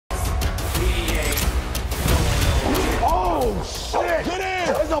shit! Get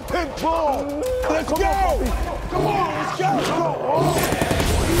in! There's a pit bull! Let's go! Come on, let's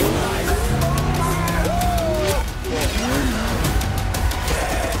go!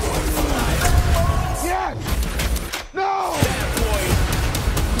 Yes! No!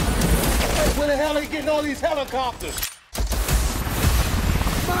 Where the hell are you getting all these helicopters?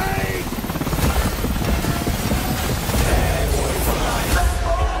 Mike!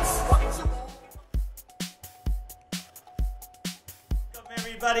 Welcome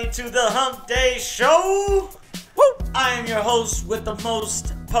everybody to the Hump Day Show. Woo! I am your host with the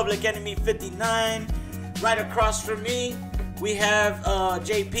most, Public Enemy 59. Right across from me, we have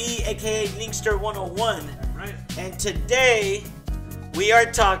JP, aka Linkster 101. Right. And today, we are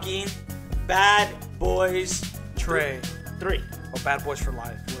talking Bad Boys Trey. 3. Or Bad Boys for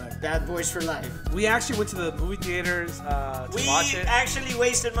Life. Bad Boys for Life. We actually went to the movie theaters to We watch it. actually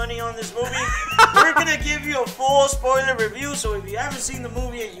wasted money on this movie. We're gonna give you a full spoiler review, so if you haven't seen the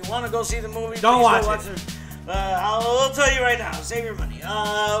movie and you want to go see the movie, Don't please watch go it. I'll tell you right now, save your money.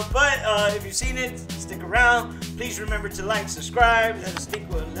 But if you've seen it, stick around. Please remember to like, subscribe,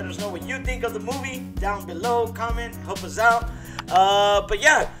 let us know what you think of the movie down below. Comment, help us out. But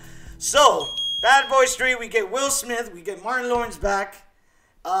yeah, so Bad Boys 3, we get Will Smith, we get Martin Lawrence back.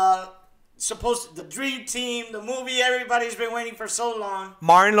 The dream team, the movie everybody's been waiting for so long.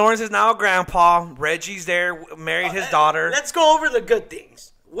 Martin Lawrence is now a grandpa. Reggie's there, married his daughter. Let's go over the good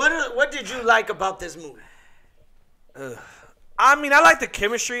things. What did you like about this movie? I mean, I like the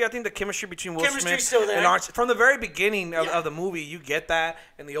chemistry. I think the chemistry between Will Chemistry's Smith still there. and Arch, from the very beginning Yeah. of the movie, you get that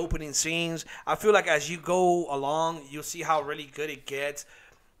in the opening scenes. I feel like as you go along, you'll see how really good it gets.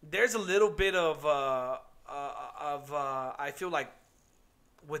 There's a little bit of I feel like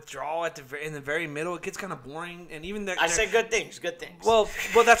withdrawal in the very middle. It gets kind of boring, and even I say good things, good things. Well,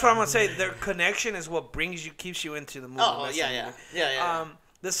 that's what I'm gonna say. Their connection is what keeps you into the movie. Oh, That's yeah, the yeah. movie. Yeah.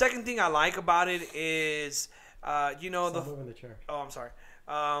 The second thing I like about it is, moving the chair. Oh, I'm sorry.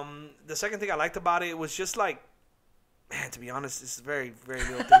 The second thing I liked about it was just like, man, to be honest, it's very, very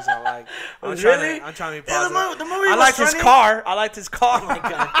little things I like. I'm Really? trying to be Yeah, positive. the movie I was liked his funny. car. I liked his car. Oh my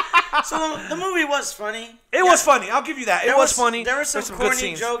god. So the movie was funny. It was funny. I'll give you that. It was funny. There were some There's good corny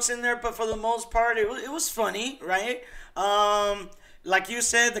scenes. jokes in there, but for the most part, it was funny, right? Like you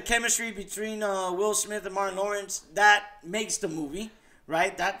said, the chemistry between Will Smith and Martin Lawrence, that makes the movie,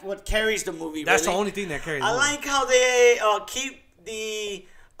 right? That's what carries the movie. That's really. the only thing that carries. I the movie. like how they keep the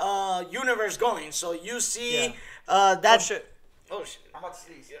universe going. So you see that. Oh shit. Oh shit. I'm about to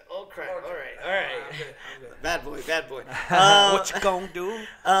sneeze. Oh crap! Oh, All right. I'm good. Bad boy. What you gonna do?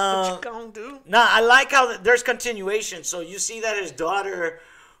 What you gonna do? Nah, I like how there's continuation. So you see that his daughter,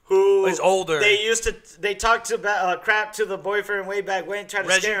 who is older, they talked to crap to the boyfriend way back when, tried to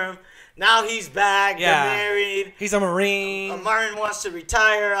Reggie. scare him. Now he's back. Yeah. They're married. He's a Marine. Martin wants to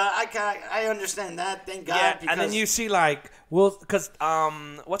retire. I understand that. Thank God. Yeah, because and then you see like because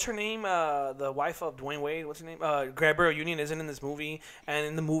what's her name? The wife of Dwayne Wade. What's her name? Gabrielle Union isn't in this movie, and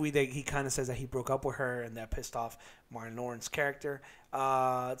in the movie he kind of says that he broke up with her, and that pissed off Martin Lawrence's character.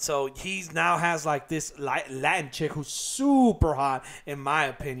 So he now has like this Latin chick who's super hot, in my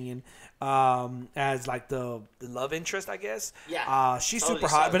opinion, as like the love interest, I guess. Yeah. She's Totally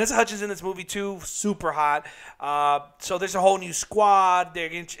super hot. so. Vanessa Hudgens in this movie too, super hot. So there's a whole new squad.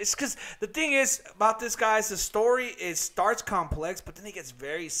 It's because the thing is about this, guys, the story starts complex, but then it gets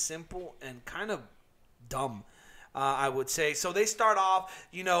very simple and kind of dumb. I would say. So they start off,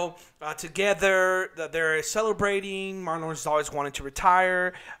 together. They're celebrating. Martin Lawrence has always wanted to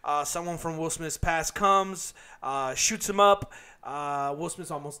retire. Someone from Will Smith's past comes, shoots him up. Will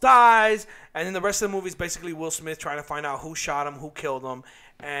Smith almost dies. And then the rest of the movie is basically Will Smith trying to find out who shot him, who killed him,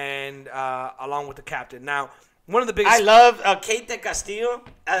 and along with the captain. Now, one of the biggest... I love Kate de Castillo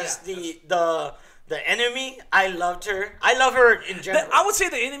as the enemy. I loved her. I love her in general. I would say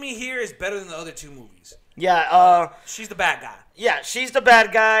the enemy here is better than the other two movies. Yeah. She's the bad guy. Yeah, she's the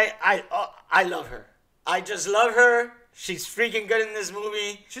bad guy. I love her. I just love her. She's freaking good in this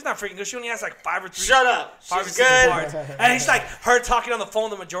movie. She's not freaking good. She only has like 5 or 3. Shut up. Five She's or 6 good. parts. And it's like her talking on the phone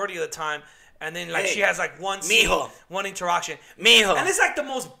the majority of the time. And then like Hey, she has like one scene, mijo. one interaction. Mijo. And it's like the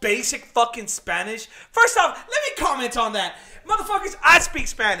most basic fucking Spanish. First off, let me comment on that. Motherfuckers, I speak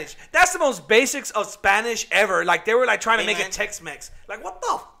Spanish. That's the most basics of Spanish ever. Like they were like trying to make man. it Tex-Mex. Like what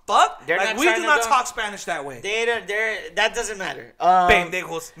the fuck? They're like, not we trying do to not go- talk Spanish that way. That doesn't matter.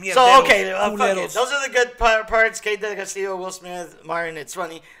 Pendejos, mierderos, So, okay, fuck it. culeros. Those are the good parts. Kate Del Castillo, Will Smith, Martin, it's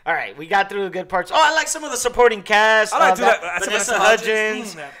funny. All right, we got through the good parts. Oh, I like some of the supporting cast. I like that. Vanessa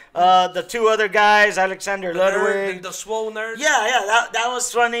Hudgens, the two other guys, Alexander Ludwig. The swole nerd. Yeah, that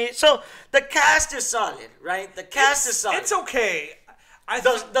was funny. So, the cast is solid, right? The cast is solid. It's okay.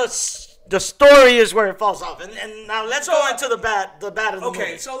 The story is where it falls off. And now let's go into the bad of the movie.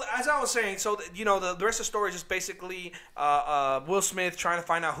 Okay, so as I was saying, the rest of the story is just basically Will Smith trying to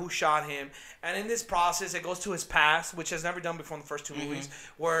find out who shot him, and in this process, it goes to his past, which has never done before in the first two movies,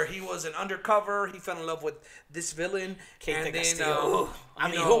 where he was an undercover. He fell in love with this villain, and then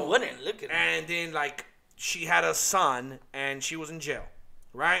who wouldn't? Look at him. And then like she had a son, and she was in jail,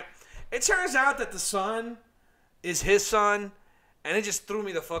 right? It turns out that the son is his son, and it just threw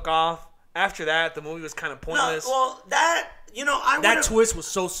me the fuck off. After that, the movie was kind of pointless. No, well, that twist was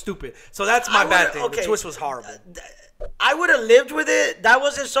so stupid. So that's my bad thing. The twist was horrible. I would have lived with it. That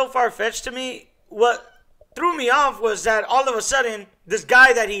wasn't so far-fetched to me. What threw me off was that all of a sudden, this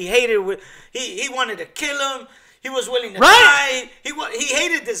guy that he hated, he wanted to kill him. He was willing to die. He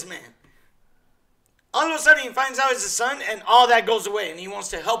hated this man. All of a sudden, he finds out it's his son, and all that goes away, and he wants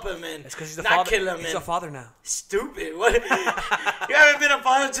to help him and it's 'cause he's the not father. kill him. He's a father now. Stupid. What? You haven't been a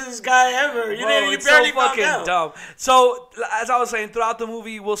father to this guy ever. You barely so found fucking out. dumb. So, as I was saying, throughout the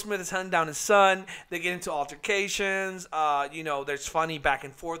movie, Will Smith is hunting down his son. They get into altercations. There's funny back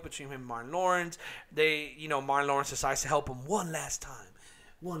and forth between him and Martin Lawrence. Martin Lawrence decides to help him one last time.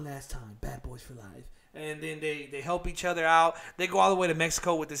 Bad boys for life. And then they help each other out. They go all the way to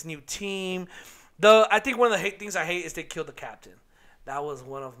Mexico with this new team. I think one of the things I hate is they killed the captain. That was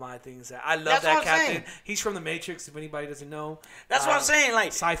one of my things that I love. That's that what I'm captain. saying. He's from the Matrix. If anybody doesn't know, That's what I'm saying.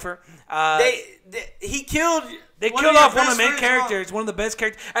 Like Cypher. he killed. They killed off one of the main characters, one of the best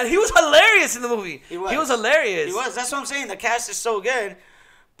characters, and he was hilarious in the movie. He was hilarious. He was. That's what I'm saying. The cast is so good,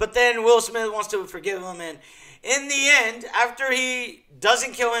 but then Will Smith wants to forgive him, and in the end, after he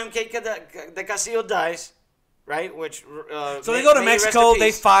doesn't kill him, Kate Del Castillo dies, right? Which so they go to Mexico.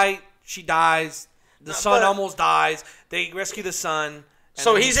 They fight. She dies. The son almost dies. They rescue the son.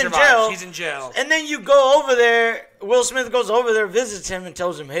 So he's in jail. He's in jail. And then you go over there. Will Smith goes over there, visits him, and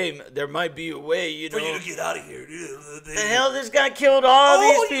tells him, "Hey, there might be a way, for you to get out of here, dude." The hell, this guy killed all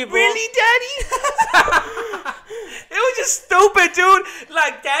these people. Really, Daddy? It was just stupid, dude.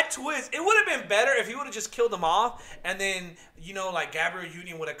 Like that twist. It would have been better if he would have just killed them off, and then like Gabrielle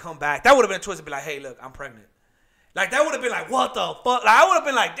Union would have come back. That would have been a twist to be like, "Hey, look, I'm pregnant." Like, that would have been like, what the fuck? Like, I would have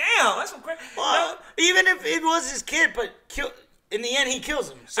been like, damn, that's some crazy. Well, even if it was his kid, but in the end, he kills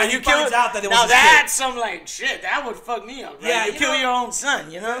him. So and he finds out that it was his that's kid. some, like, shit, that would fuck me up, right? Yeah, you kill your own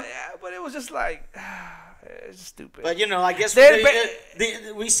son, Yeah, but it was just like, it's just stupid. But, I guess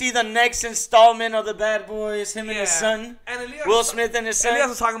we see the next installment of the Bad Boys, him and his son, and Elias, Will Smith and his son. Elias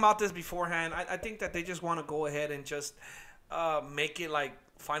was talking about this beforehand. I think that they just want to go ahead and just make it like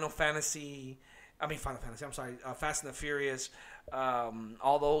Fast and the Furious,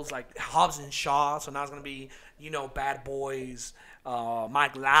 all those like Hobbs and Shaw. So now it's gonna be Bad Boys,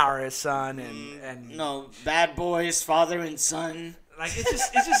 Mike Lowry's son, and no, Bad Boys, father and son. Like it's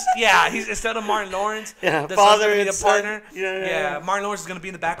just yeah. He's instead of Martin Lawrence, the father and the son. partner. Yeah. Martin Lawrence is gonna be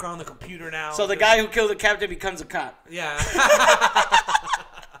in the background on the computer now. So the guy who killed the captain becomes a cop. Yeah.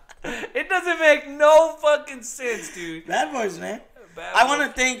 It doesn't make no fucking sense, dude. Bad Boys, man. I want to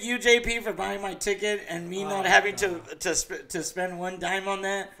thank you, JP, for buying my ticket and me not having to spend one dime on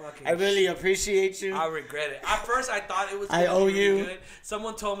that. I really appreciate you. I regret it. At first, I thought it was really good.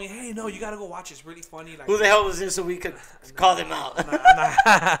 Someone told me, hey, no, you got to go watch it. It's really funny. Like, who the hell was this so we could call them out?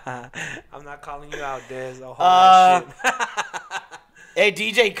 I'm not calling you out, Des. Hey,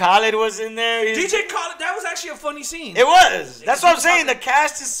 DJ Khaled was in there. DJ Khaled, that was actually a funny scene. It was. That's what I'm saying. The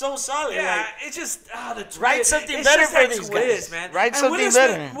cast is so solid. Yeah, it's just the twist. Write something better for these guys, man. Write something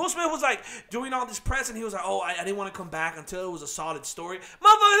better. Will Smith was like doing all this press, and he was like, "Oh, I didn't want to come back until it was a solid story."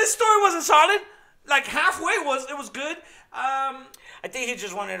 Motherfucker, this story wasn't solid. Like halfway it was good. I think he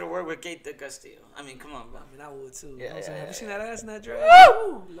just wanted to work with Kate Del Castillo. I mean, come on, bro. I mean, I would too. Yeah, Have you seen that ass in that dress?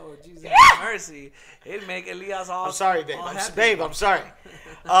 Woo! Lord Jesus, mercy. It'd make Elias all. I'm sorry, babe. I'm sorry.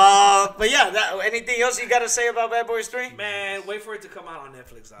 But yeah, anything else you got to say about Bad Boys 3? Man, wait for it to come out on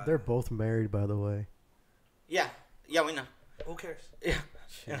Netflix. They're both married, by the way. Yeah, we know. Who cares? Yeah.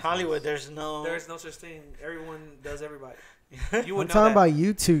 In Hollywood, there's no such thing. Everyone does everybody. You would I'm talking about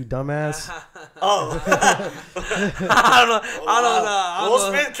you two, dumbass. Oh. I don't know. Will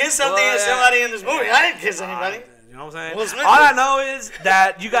Smith kissed somebody in this movie. I didn't kiss anybody. You know what I'm saying? Will Smith All I know is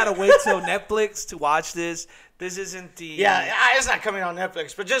that you got to wait till Netflix to watch this. This isn't the... Yeah, it's not coming on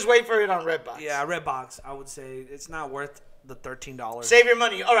Netflix, but just wait for it on Redbox. Yeah, Redbox, I would say. It's not worth the $13. Save your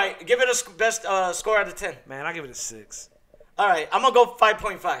money. All right, give it a best score out of 10. Man, I'll give it a 6. All right, I'm going to go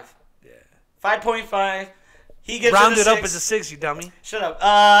 5.5. Yeah. 5.5. He gives Round it it a up 6. as a 6, you dummy. Shut up.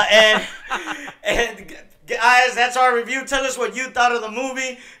 And guys, that's our review. Tell us what you thought of the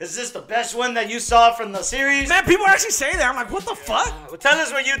movie. Is this the best one that you saw from the series? Man, people actually say that. I'm like, what the fuck? Well, tell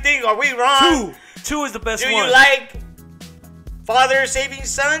us what you think. Are we wrong? 2 is the best Do one. you like father saving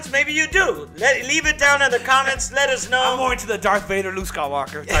sons? Maybe you do. Leave it down in the comments. Let us know. I'm more into the Darth Vader, Luke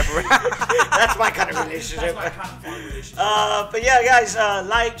Skywalker type of That's my kind of relationship. But yeah, guys,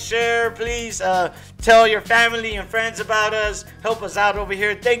 like, share, please. Tell your family and friends about us. Help us out over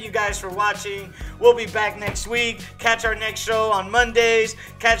here. Thank you guys for watching. We'll be back next week. Catch our next show on Mondays.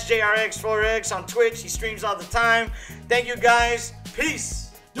 Catch JRX4X on Twitch. He streams all the time. Thank you guys.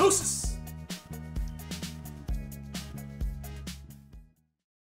 Peace. Deuces.